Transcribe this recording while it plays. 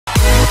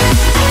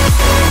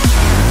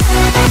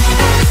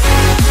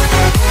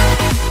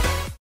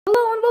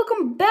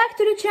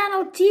to the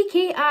channel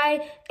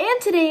TKI,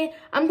 and today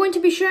I'm going to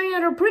be showing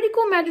you a pretty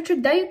cool magic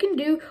trick that you can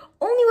do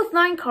only with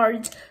 9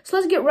 cards. So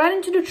let's get right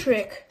into the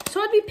trick.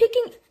 So I'd be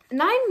picking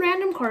 9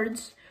 random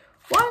cards.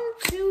 1,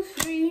 2,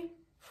 3,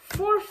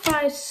 4,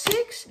 5,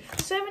 6,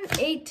 7,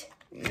 8,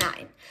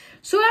 9.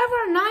 So I have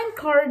our 9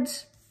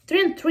 cards,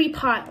 3 in 3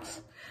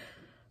 piles.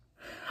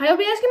 I'll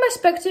be asking my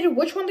spectator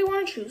which one they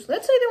want to choose.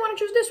 Let's say they want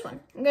to choose this one.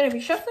 I'm going to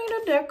be shuffling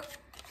the deck.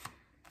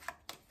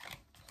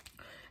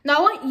 Now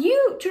I want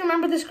you to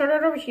remember this card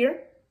right over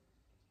here.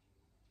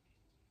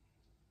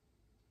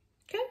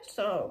 Okay,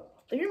 so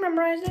you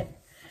memorize it.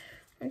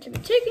 I'm going to be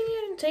taking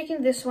it and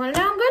taking this one.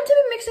 Now I'm going to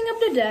be mixing up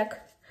the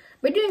deck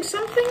by doing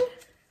something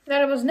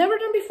that was never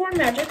done before in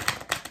Magic.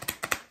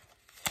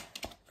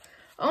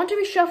 I want to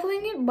be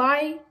shuffling it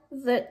by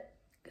the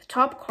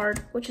top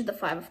card, which is the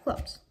 5 of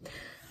clubs.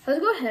 Let's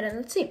go ahead and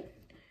let's see.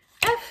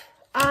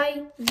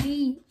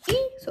 F-I-V-E,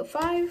 so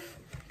 5.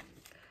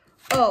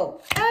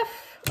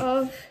 O-F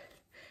of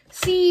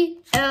C-L-U-B.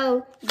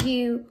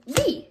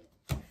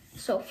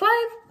 So 5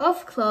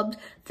 of clubs.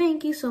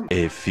 Thank you so much.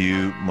 A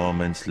few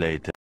moments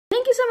later.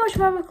 Thank you so much,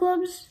 5 of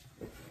clubs.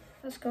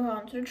 Let's go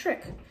on to the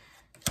trick.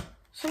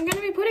 So I'm going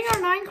to be putting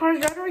our 9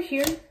 cards right over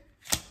here.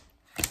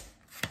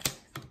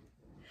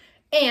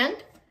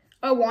 And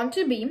I want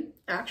to be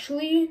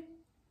actually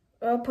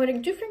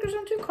putting 2 fingers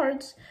on 2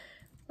 cards.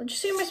 Let's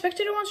just say my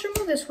spectator wants to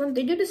remove this one.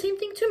 They do the same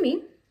thing to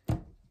me.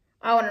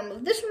 I want to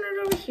remove this one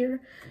right over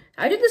here.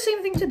 I do the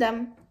same thing to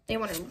them. They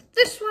want to remove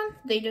this one.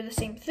 They do the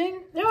same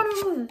thing. They want to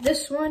remove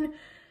this one.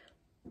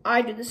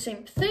 I do the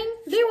same thing.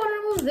 They want to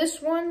remove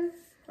this one.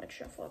 Let's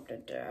shuffle up the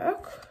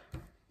deck.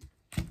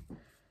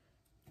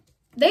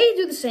 They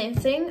do the same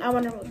thing. I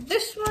want to remove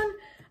this one.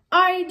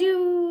 I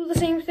do the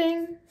same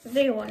thing.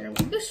 They want to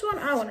remove this one.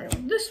 I want to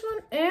remove this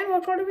one. And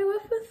what card are we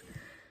left with?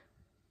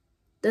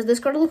 Does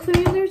this card look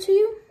familiar to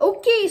you?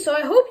 Okay, so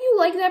I hope you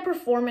like that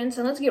performance,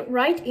 and let's get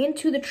right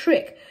into the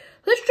trick.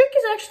 This trick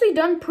is actually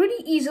done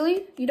pretty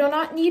easily. You do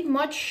not need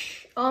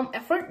much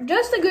effort,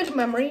 just a good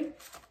memory.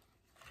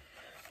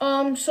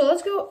 So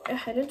let's go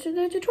ahead into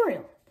the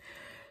tutorial.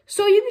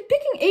 So you'll be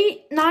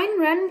picking 9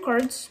 random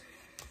cards,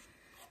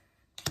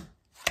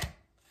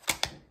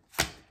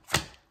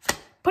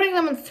 putting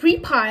them in 3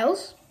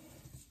 piles,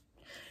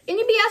 and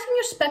you'll be asking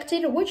your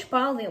spectator which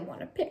pile they want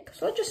to pick.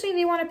 So let's just say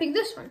they want to pick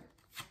this one.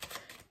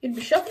 You'd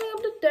be shuffling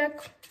up the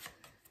deck,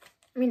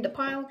 the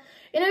pile,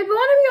 and I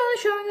want to be only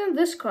showing them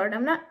this card.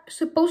 I'm not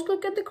supposed to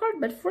look at the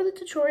card, but for the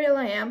tutorial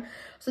I am.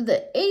 So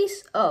the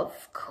Ace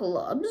of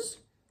Clubs,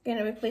 I'm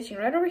going to be placing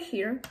right over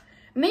here.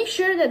 Make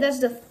sure that that's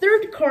the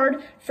 3rd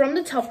card from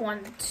the top.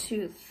 1,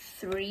 2,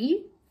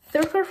 3.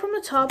 3rd card from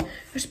the top.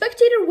 Your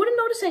spectator wouldn't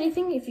notice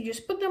anything if you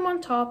just put them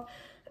on top.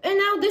 And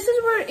now this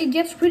is where it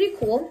gets pretty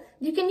cool.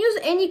 You can use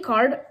any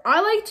card. I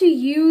like to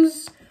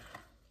use...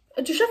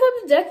 To shuffle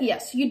up the deck,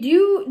 yes, you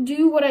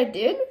do what I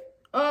did.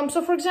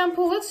 So for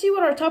example, let's see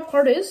what our top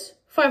card is.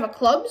 5 of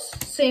clubs,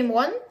 same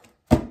one.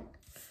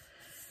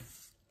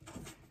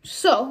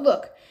 So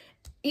look,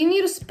 you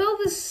need to spell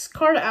this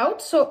card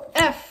out. So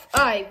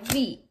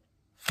F-I-V-E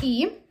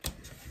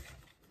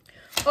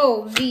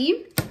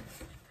O-V-C-L-U-B-S.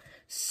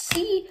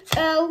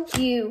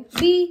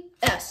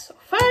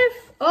 5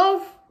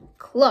 of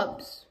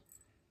clubs.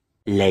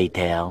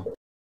 Later. We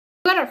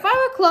got our 5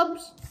 of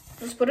clubs.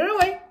 Let's put it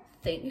away.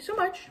 Thank you so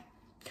much.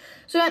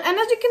 So, and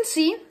as you can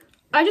see,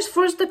 I just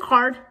forced the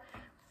card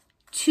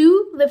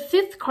to the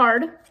 5th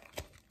card.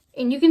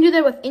 And you can do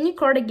that with any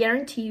card, I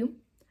guarantee you,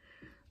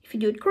 if you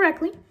do it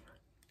correctly.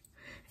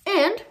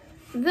 And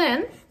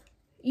then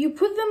you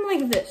put them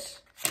like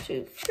this.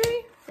 2,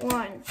 3,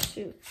 1,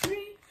 2,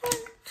 3, 1,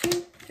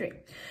 2, 3.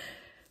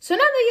 So now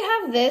that you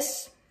have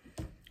this,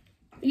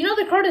 you know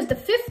the card is the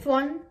 5th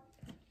one,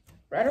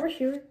 right over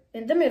here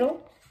in the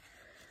middle.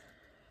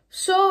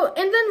 So, and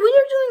then when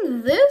you're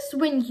doing this,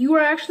 when you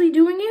are actually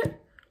doing it,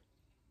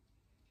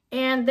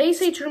 and they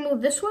say to remove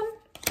this one,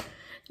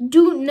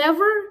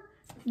 never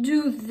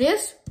do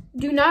this.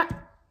 Do not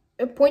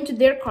point to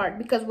their card,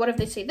 because what if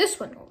they say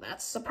this one? Well,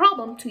 that's a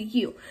problem to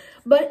you.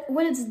 But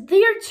when it's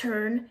their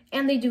turn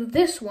and they do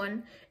this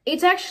one,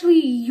 it's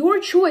actually your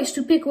choice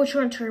to pick which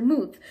one to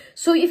remove.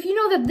 So if you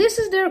know that this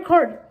is their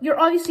card, you're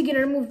obviously going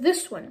to remove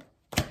this one.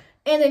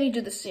 And then you do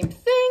the same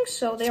thing.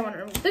 So they want to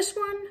remove this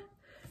one.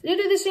 They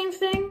do the same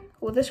thing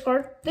with this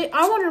card.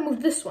 I want to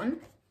remove this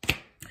one.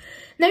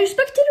 Now, your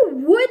spectator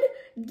would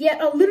get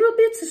a little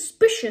bit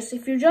suspicious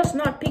if you're just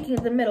not picking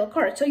the middle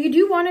card. So you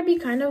do want to be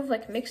kind of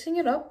like mixing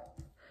it up,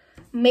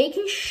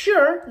 making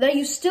sure that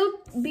you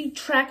still be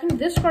tracking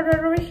this card right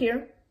over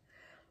here.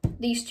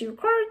 These 2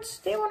 cards,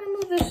 they want to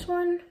remove this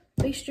one.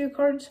 These 2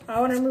 cards,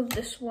 I want to remove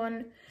this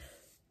one.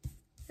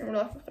 And we're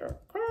left with our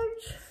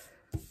cards.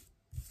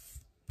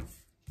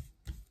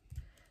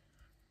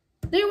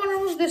 They want to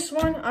remove this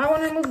one. I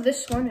want to remove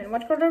this one. And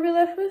what card are we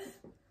left with?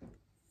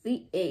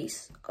 The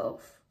Ace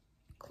of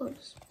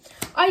Clubs.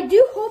 I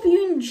do hope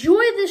you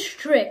enjoy this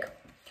trick.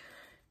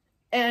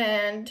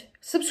 And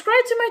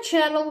subscribe to my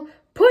channel.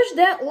 Push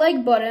that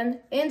like button.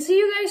 And see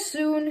you guys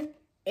soon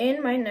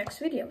in my next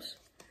videos.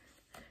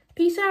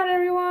 Peace out,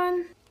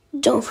 everyone.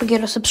 Don't forget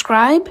to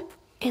subscribe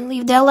and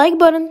leave that like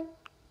button.